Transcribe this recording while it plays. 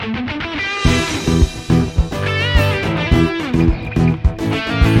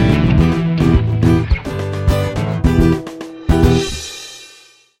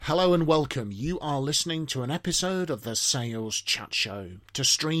Hello and welcome. You are listening to an episode of the Sales Chat Show. To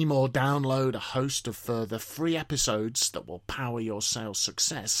stream or download a host of further free episodes that will power your sales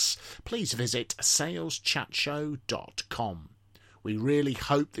success, please visit saleschatshow.com. We really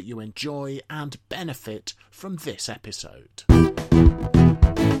hope that you enjoy and benefit from this episode.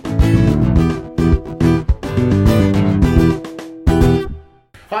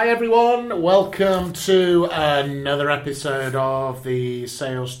 Hi everyone, welcome to another episode of the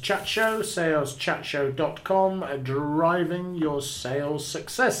Sales Chat Show, saleschatshow.com, driving your sales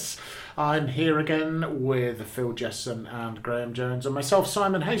success. I'm here again with Phil Jesson and Graham Jones and myself,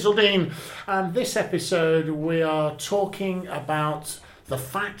 Simon Hazeldine, and this episode we are talking about the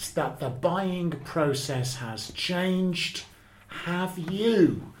fact that the buying process has changed. Have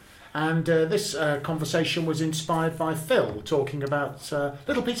you? And this conversation was inspired by Phil talking about a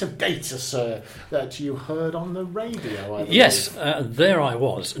little piece of data, sir, that you heard on the radio. Yes, there I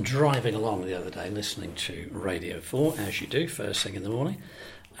was driving along the other day listening to Radio 4, as you do, first thing in the morning.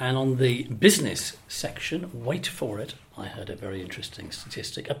 And on the business section, wait for it, I heard a very interesting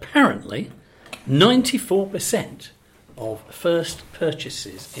statistic. Apparently, 94% of first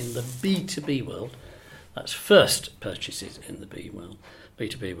purchases in the B2B world, that's first purchases in the B2B world,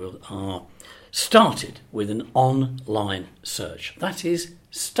 are started with an online search. That is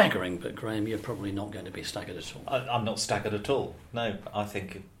staggering, but Graham, you're probably not going to be staggered at all. I'm not staggered at all. No, I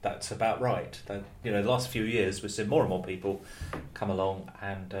think that's about right. The last few years we've seen more and more people come along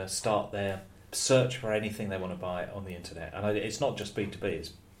and start their search for anything they want to buy on the internet. And it's not just B2B,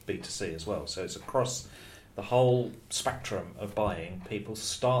 it's B2C as well. So it's across the whole spectrum of buying. People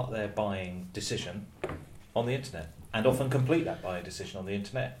start their buying decision on the internet, and often complete that buying decision on the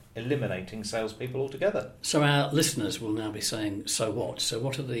internet, eliminating salespeople altogether. So our listeners will now be saying, so what? So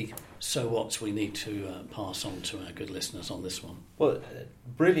what are the so whats we need to pass on to our good listeners on this one? Well,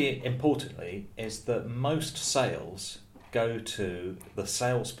 really importantly is that most sales go to the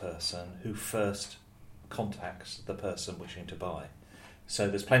salesperson who first contacts the person wishing to buy. So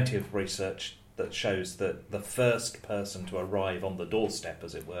there's plenty of research that shows that the first person to arrive on the doorstep,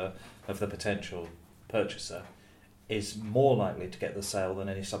 as it were, of the potential purchaser is more likely to get the sale than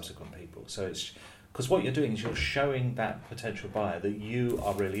any subsequent people. So it's because what you're doing is you're showing that potential buyer that you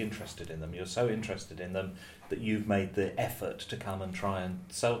are really interested in them. You're so interested in them that you've made the effort to come and try and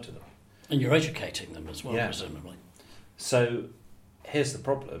sell to them. And you're educating them as well, yeah. Presumably. So here's the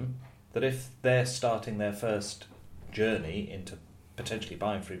problem, that if they're starting their first journey into potentially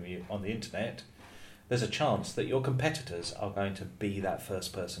buying from you on the internet, there's a chance that your competitors are going to be that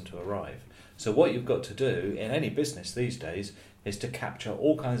first person to arrive. So what you've got to do in any business these days is to capture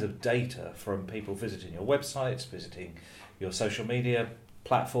all kinds of data from people visiting your websites, visiting your social media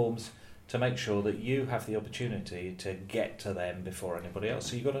platforms, to make sure that you have the opportunity to get to them before anybody else.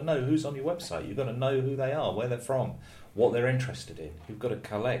 So you've got to know who's on your website, you've got to know who they are, where they're from, what they're interested in. You've got to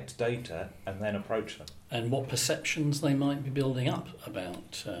collect data and then approach them. And what perceptions they might be building up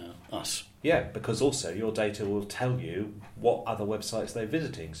about us. Yeah, because also your data will tell you what other websites they're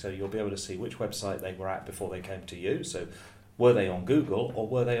visiting. So you'll be able to see which website they were at before they came to you. So were they on Google or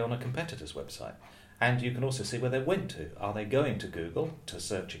were they on a competitor's website? And you can also see where they went to. Are they going to Google to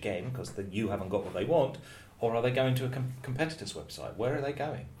search again because you haven't got what they want? Or are they going to a competitor's website? Where are they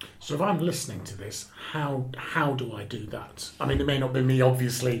going? So if I'm listening to this, how do I do that? I mean, it may not be me,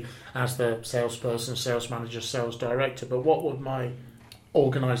 obviously, as the salesperson, sales manager, sales director, but what would my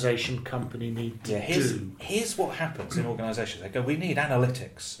organisation, company need to do? Here's what happens in organisations. They go, we need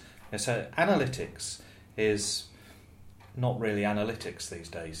analytics. And so analytics is not really analytics these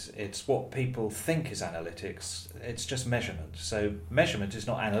days. It's what people think is analytics. It's just measurement. So measurement is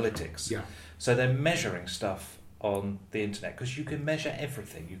not analytics. Yeah. So they're measuring stuff on the internet because you can measure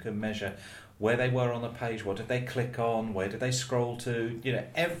everything. You can measure where they were on the page, what did they click on, where did they scroll to.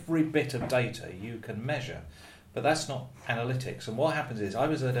 Every bit of data you can measure. But that's not analytics. And what happens is, I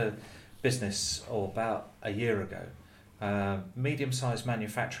was at a business about a year ago, medium-sized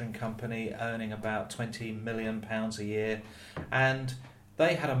manufacturing company earning about £20 million a year, and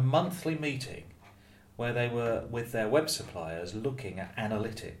they had a monthly meeting where they were with their web suppliers looking at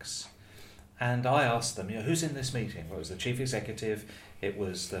analytics. And I asked them, who's in this meeting? Well, it was the chief executive, it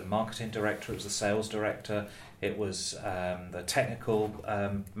was the marketing director, it was the sales director, it was the technical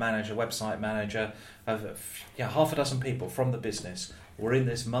manager, website manager. Half a dozen people from the business were in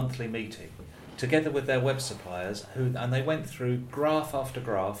this monthly meeting together with their web suppliers, and they went through graph after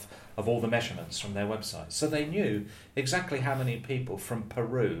graph of all the measurements from their website. So they knew exactly how many people from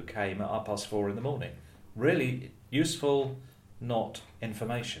Peru came at 4:30 in the morning. Really useful, not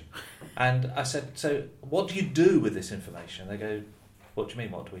information. And I said, so what do you do with this information? They go, What do you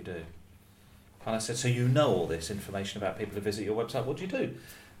mean, what do we do? And I said, so you know all this information about people who visit your website, what do you do?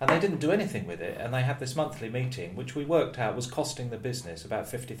 And they didn't do anything with it, and they had this monthly meeting, which we worked out was costing the business about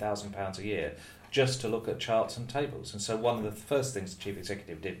 £50,000 a year just to look at charts and tables. And so one of the first things the chief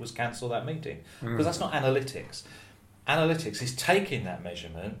executive did was cancel that meeting, because that's not analytics. Analytics is taking that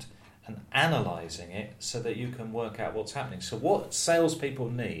measurement and analysing it so that you can work out what's happening. So what salespeople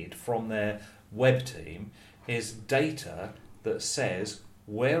need from their web team is data that says,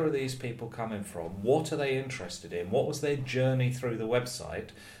 where are these people coming from? What are they interested in? What was their journey through the website?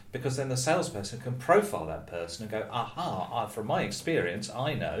 Because then the salesperson can profile that person and go, aha, from my experience,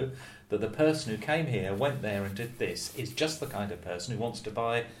 I know that the person who came here, went there and did this, is just the kind of person who wants to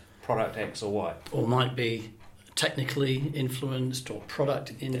buy product X or Y. Or might be technically influenced or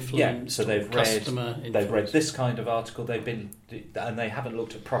product influenced. So they've read this kind of article. And they haven't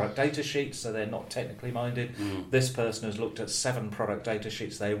looked at product data sheets, so they're not technically minded. This person has looked at 7 product data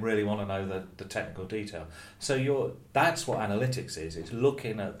sheets. They really want to know the technical detail. So that's what analytics is. It's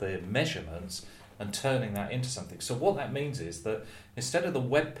looking at the measurements and turning that into something. So what that means is that instead of the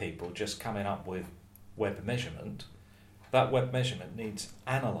web people just coming up with web measurement, that web measurement needs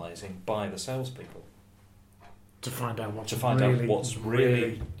analysing by the salespeople. To find out what's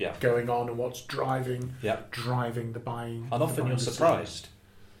really going on and what's driving the buying. And often you're surprised.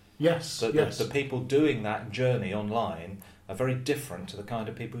 Yes, The people doing that journey online are very different to the kind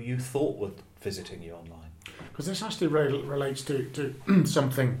of people you thought were visiting you online. Because this actually relates to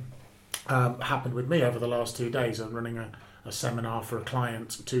something happened with me over the last 2 days. I'm running a seminar for a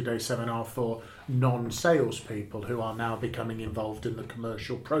client, a 2-day seminar for non-salespeople who are now becoming involved in the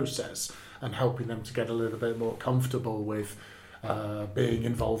commercial process and helping them to get a little bit more comfortable with being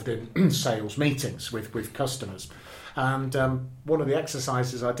involved in sales meetings with customers. And one of the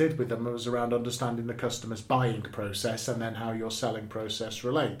exercises I did with them was around understanding the customer's buying process and then how your selling process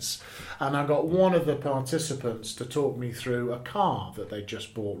relates. And I got one of the participants to talk me through a car that they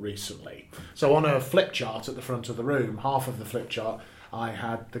just bought recently. So on a flip chart at the front of the room, half of the flip chart, I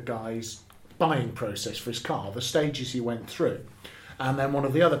had the guy's buying process for his car, the stages he went through. And then one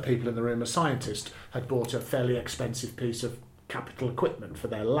of the other people in the room, a scientist, had bought a fairly expensive piece of capital equipment for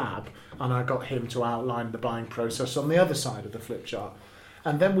their lab, and I got him to outline the buying process on the other side of the flip chart.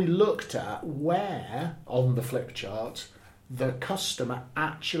 And then we looked at where on the flip chart the customer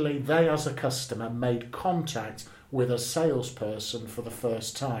they as a customer made contact with a salesperson for the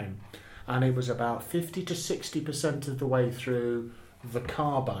first time. And it was about 50 to 60% of the way through the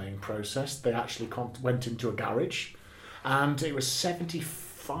car buying process. They actually went into a garage, and it was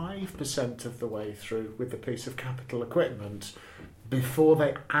 75% of the way through with the piece of capital equipment before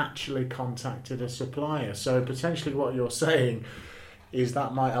they actually contacted a supplier. So potentially what you're saying is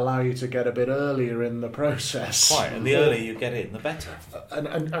that might allow you to get a bit earlier in the process. Quite, and the earlier you get in, the better.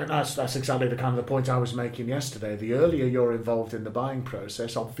 And that's exactly the kind of the point I was making yesterday. The earlier you're involved in the buying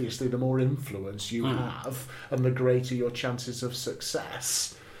process, obviously the more influence you have and the greater your chances of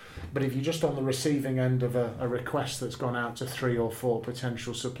success. But if you're just on the receiving end of a request that's gone out to 3 or 4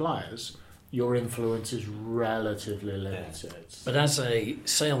 potential suppliers, your influence is relatively limited. But as a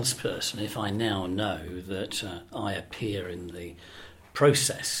salesperson, if I now know that I appear in the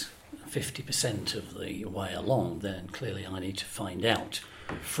process 50% of the way along, then clearly I need to find out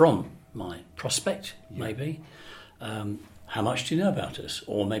from my prospect, maybe, how much do you know about us?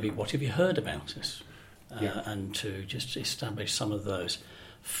 Or maybe what have you heard about us? And to just establish some of those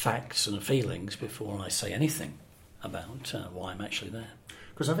facts and feelings before I say anything about why I'm actually there.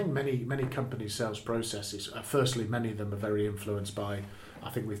 Because I think many companies' sales processes, firstly, many of them are very influenced by,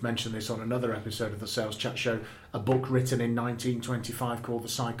 I think we've mentioned this on another episode of the Sales Chat Show, a book written in 1925 called The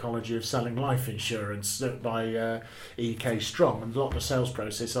Psychology of Selling Life Insurance by E.K. Strong. And a lot of the sales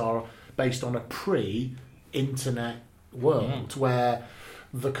process are based on a pre-internet world where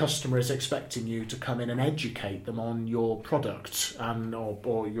the customer is expecting you to come in and educate them on your product and or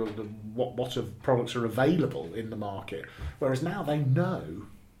what of products are available in the market. Whereas now they know,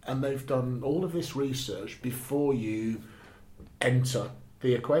 and they've done all of this research before you enter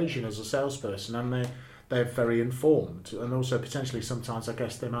the equation as a salesperson, and they're very informed. And also potentially sometimes I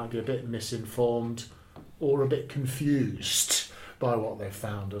guess they might be a bit misinformed or a bit confused by what they've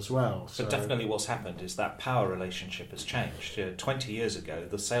found as well. So definitely what's happened is that power relationship has changed. 20 years ago,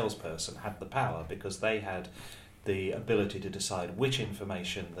 the salesperson had the power because they had the ability to decide which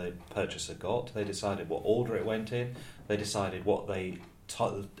information the purchaser got. They decided what order it went in. They decided what they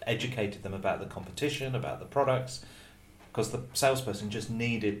educated them about the competition, about the products, because the salesperson just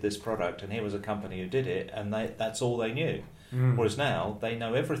needed this product, and here was a company who did it, and that's all they knew. Whereas now they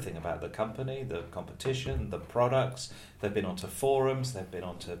know everything about the company, the competition, the products. They've been onto forums, they've been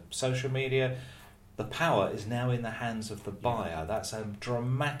onto social media. The power is now in the hands of the buyer. That's a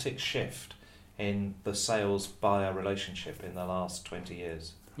dramatic shift in the sales-buyer relationship in the last 20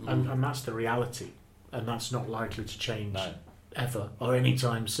 years. And that's the reality, and that's not likely to change ever or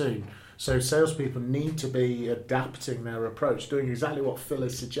anytime soon. So salespeople need to be adapting their approach, doing exactly what Phil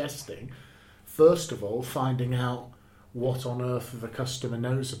is suggesting. First of all, finding out what on earth the customer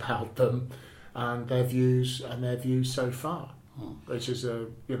knows about them and their views so far, which is a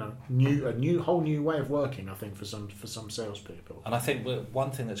whole new way of working, I think, for some salespeople. And I think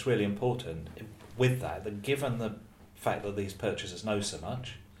one thing that's really important with that given the fact that these purchasers know so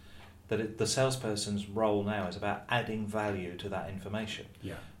much, that the salesperson's role now is about adding value to that information.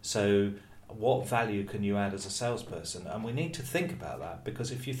 Yeah. So what value can you add as a salesperson? And we need to think about that,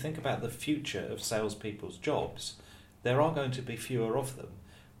 because if you think about the future of salespeople's jobs, there are going to be fewer of them,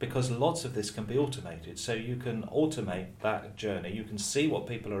 because lots of this can be automated. So you can automate that journey. You can see what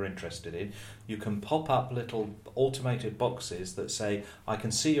people are interested in. You can pop up little automated boxes that say, I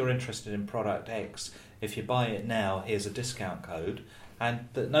can see you're interested in product X. If you buy it now, here's a discount code. And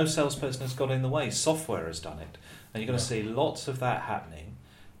that no salesperson has got in the way. Software has done it. And you're going to see lots of that happening,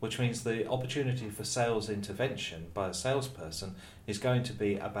 which means the opportunity for sales intervention by a salesperson is going to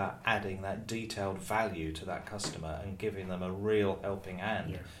be about adding that detailed value to that customer and giving them a real helping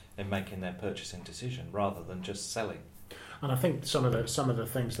hand in making their purchasing decision rather than just selling. And I think some of the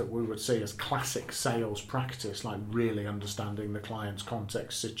things that we would see as classic sales practice, like really understanding the client's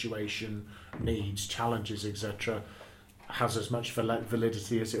context, situation, needs, challenges, etc., has as much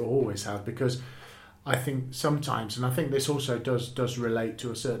validity as it always has, because I think sometimes, and I think this also does relate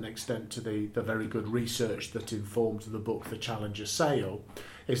to a certain extent to the very good research that informed the book The Challenger Sale,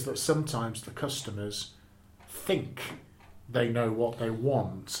 is that sometimes the customers think they know what they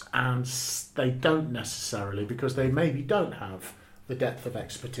want, and they don't necessarily, because they maybe don't have the depth of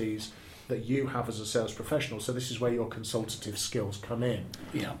expertise that you have as a sales professional. So this is where your consultative skills come in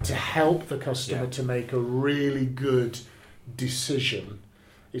to help the customer to make a really good decision.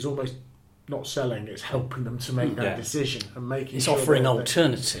 Is almost not selling, it's helping them to make that decision and making it's sure offering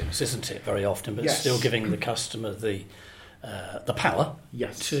alternatives, isn't it, very often, but still giving the customer the power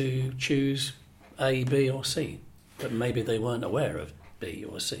to choose A, B or C, but maybe they weren't aware of B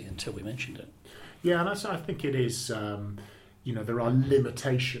or C until we mentioned it. And I think it is there are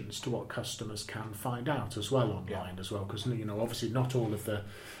limitations to what customers can find out as well online as well, because obviously not all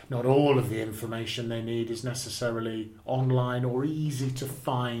of the information they need is necessarily online or easy to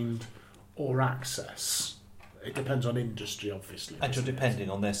find or access. It depends on industry, obviously. And you're depending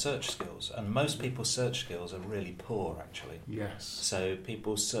on their search skills, and most people's search skills are really poor, actually. Yes. So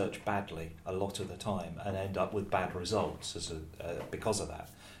people search badly a lot of the time and end up with bad results because of that.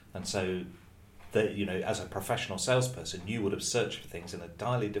 And so, as a professional salesperson, you would have searched for things in a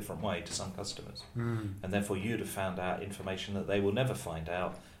entirely different way to some customers, and therefore you'd have found out information that they will never find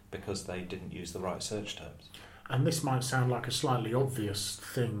out because they didn't use the right search terms. And this might sound like a slightly obvious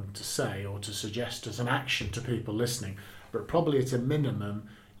thing to say or to suggest as an action to people listening, but probably at a minimum,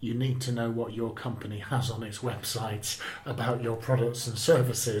 you need to know what your company has on its website about your products and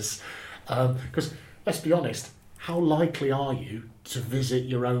services. Because, let's be honest, how likely are you to visit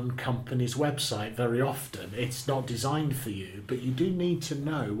your own company's website very often? It's not designed for you, but you do need to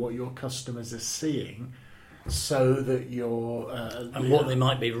know what your customers are seeing, so that you're... and what they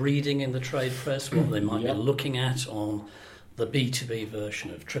might be reading in the trade press, what they might be looking at on the B2B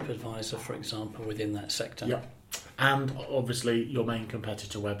version of TripAdvisor, for example, within that sector. Yep. And obviously your main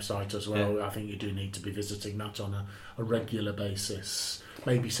competitor website as well. I think you do need to be visiting that on a regular basis.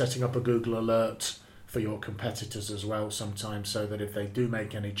 Maybe setting up a Google alert for your competitors as well sometimes, so that if they do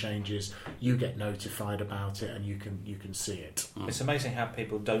make any changes, you get notified about it and you can see it. It's amazing how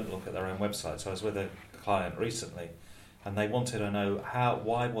people don't look at their own website. So I was with a client recently, and they wanted to know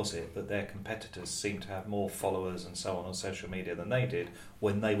why was it that their competitors seemed to have more followers and so on social media than they did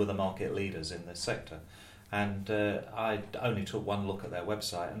when they were the market leaders in this sector. And I only took one look at their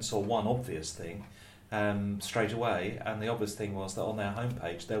website and saw one obvious thing straight away, and the obvious thing was that on their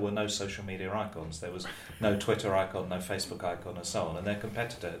homepage there were no social media icons. There was no Twitter icon, no Facebook icon and so on, and their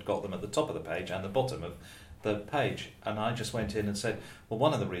competitor had got them at the top of the page and the bottom of the page. And I just went in and said, well,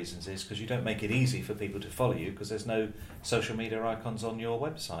 one of the reasons is because you don't make it easy for people to follow you, because there's no social media icons on your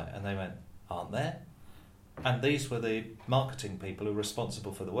website. And they went, aren't there? And these were the marketing people who were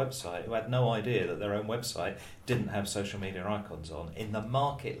responsible for the website, who had no idea that their own website didn't have social media icons on, in the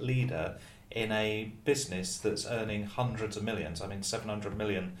market leader in a business that's earning hundreds of millions. I mean, £700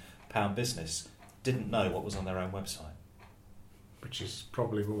 million business didn't know what was on their own website. which is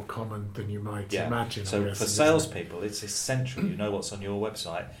probably more common than you might Yeah. imagine. So I guess, for isn't it? salespeople, it's essential you know what's on your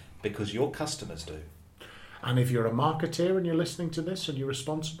website because your customers do. And if you're a marketeer and you're listening to this and you're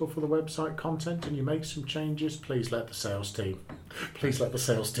responsible for the website content and you make some changes, please let the sales team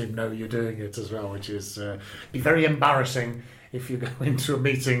know you're doing it as well, which is be very embarrassing if you go into a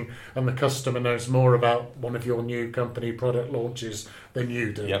meeting and the customer knows more about one of your new company product launches than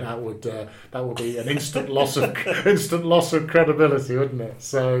you do. Yep. That would be an instant loss of credibility, wouldn't it?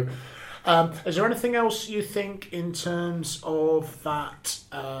 So. Is there anything else you think in terms of that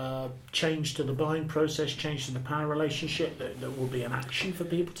change to the buying process, change to the power relationship that will be an action for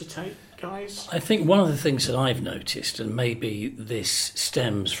people to take, guys? I think one of the things that I've noticed, and maybe this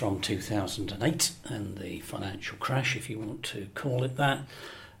stems from 2008 and the financial crash, if you want to call it that,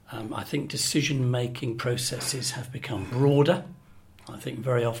 I think decision-making processes have become broader. I think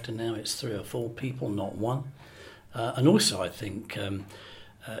very often now it's 3 or 4 people, not one. And also I think...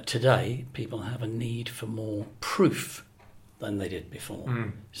 today, people have a need for more proof than they did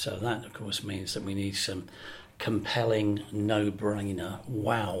before. So that, of course, means that we need some compelling, no-brainer,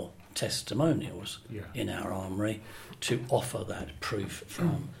 wow testimonials in our armoury to offer that proof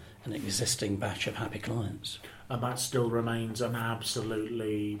from an existing batch of happy clients. And that still remains an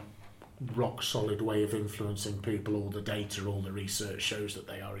absolutely rock-solid way of influencing people. All the data, all the research shows that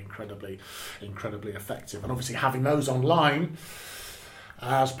they are incredibly, incredibly effective. And obviously having those online...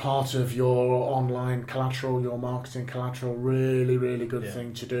 as part of your online collateral, your marketing collateral, really, really good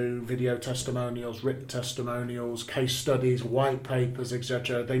thing to do. Video testimonials, written testimonials, case studies, white papers,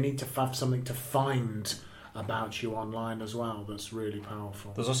 etc. They need to have something to find about you online as well that's really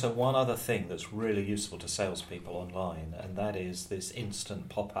powerful. There's also one other thing that's really useful to salespeople online, and that is this instant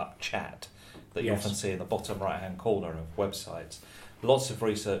pop-up chat that you often see in the bottom right-hand corner of websites. Lots of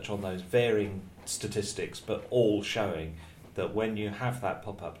research on those, varying statistics, but all showing that when you have that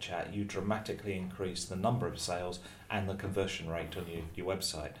pop-up chat, you dramatically increase the number of sales and the conversion rate on your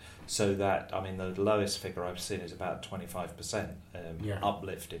website. So that, I mean, the lowest figure I've seen is about 25%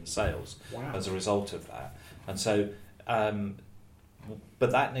 uplift in sales as a result of that. And so,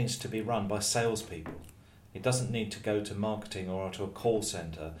 but that needs to be run by salespeople. It doesn't need to go to marketing or to a call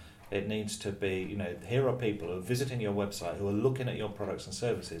centre. It needs to be, here are people who are visiting your website, who are looking at your products and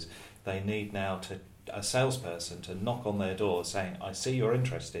services. They need now a salesperson to knock on their door saying, I see you're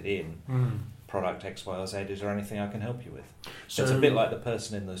interested in product X, Y, or Z. Is there anything I can help you with? So it's a bit like the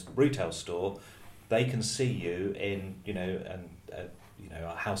person in the retail store. They can see you in,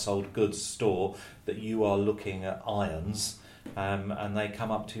 a household goods store that you are looking at irons, and they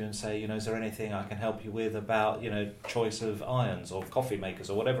come up to you and say, is there anything I can help you with about, choice of irons or coffee makers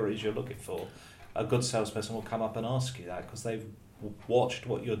or whatever it is you're looking for. A good salesperson will come up and ask you that because they've watched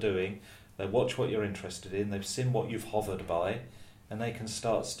what you're doing. They watch what you're interested in, they've seen what you've hovered by, and they can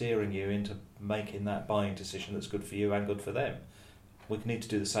start steering you into making that buying decision that's good for you and good for them. We need to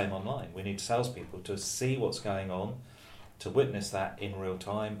do the same online. We need salespeople to see what's going on, to witness that in real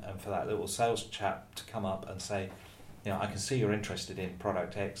time, and for that little sales chap to come up and say, I can see you're interested in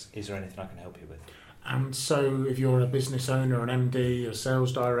product X, is there anything I can help you with? And so if you're a business owner, an MD, a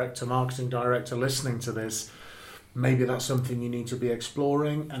sales director, marketing director listening to this, maybe that's something you need to be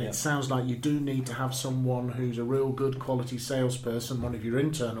exploring, and it sounds like you do need to have someone who's a real good quality salesperson, one of your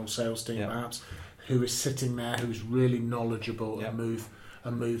internal sales team perhaps, who is sitting there, who's really knowledgeable and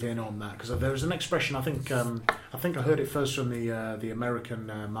move in on that. Because there is an expression, I think I heard it first from the American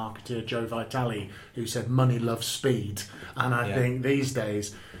marketeer Joe Vitale, who said money loves speed, and I think these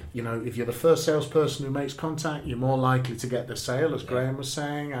days, if you're the first salesperson who makes contact, you're more likely to get the sale, as Graham was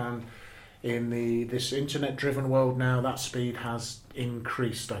saying, and in this internet-driven world now, that speed has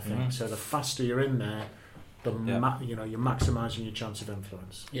increased, I think. So the faster you're in there, you're maximising your chance of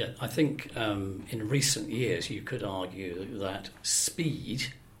influence. Yeah, I think in recent years you could argue that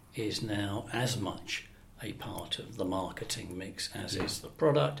speed is now as much a part of the marketing mix as is the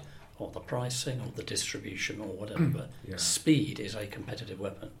product or the pricing or the distribution or whatever. But speed is a competitive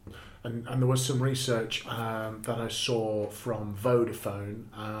weapon. And there was some research that I saw from Vodafone,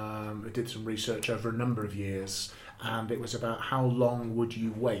 who did some research over a number of years, and it was about how long would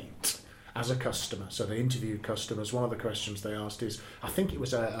you wait as a customer. So they interviewed customers. One of the questions they asked is, I think it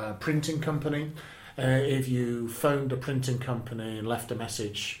was a printing company. If you phoned a printing company and left a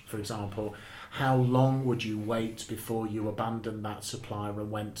message, for example, how long would you wait before you abandoned that supplier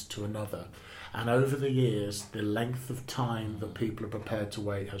and went to another? And over the years, the length of time that people are prepared to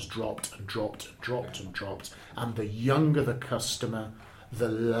wait has dropped and dropped and dropped and dropped. And the younger the customer, the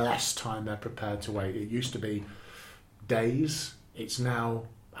less time they're prepared to wait. It used to be days. It's now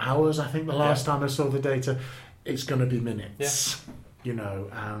hours, I think, the last time I saw the data. it's going to be minutes,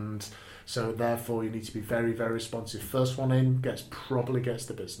 and so therefore you need to be very, very responsive. First one in probably gets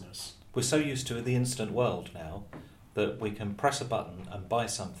the business. We're so used to the instant world now that we can press a button and buy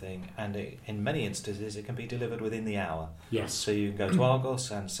something, and in many instances it can be delivered within the hour. Yes. So you can go to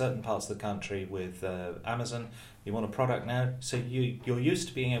Argos and certain parts of the country with Amazon. You want a product now, so you're used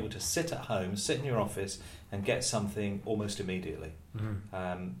to being able to sit at home, sit in your office, and get something almost immediately.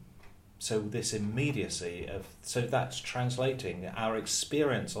 So this immediacy so that's translating our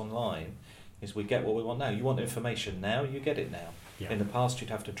experience online. Is we get what we want now. You want information now, you get it now. Yeah. In the past,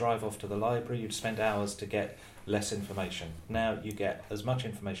 you'd have to drive off to the library, you'd spend hours to get less information. Now you get as much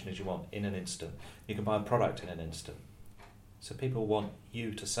information as you want in an instant. You can buy a product in an instant. So people want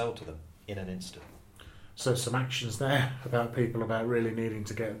you to sell to them in an instant. So some actions there about people about really needing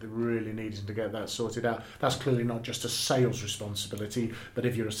to get that sorted out. That's clearly not just a sales responsibility, but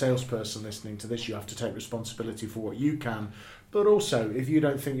if you're a salesperson listening to this, you have to take responsibility for what you can. But also, if you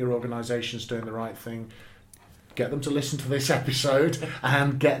don't think your organisation's doing the right thing, get them to listen to this episode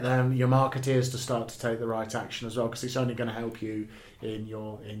and get your marketeers to start to take the right action as well, because it's only going to help you in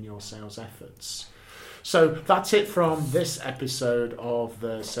your sales efforts. So that's it from this episode of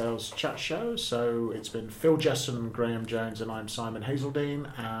the Sales Chat Show. So it's been Phil Jesson and Graham Jones, and I'm Simon Hazeldine,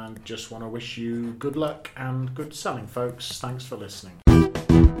 and just want to wish you good luck and good selling, folks. Thanks for listening.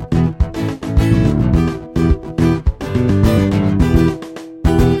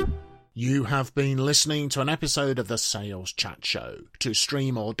 You have been listening to an episode of the Sales Chat Show. To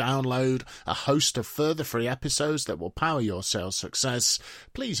stream or download a host of further free episodes that will power your sales success,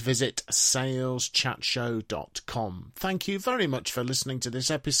 please visit saleschatshow.com. Thank you very much for listening to this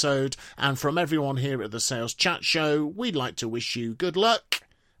episode, and from everyone here at the Sales Chat Show, we'd like to wish you good luck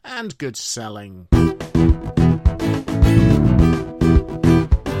and good selling.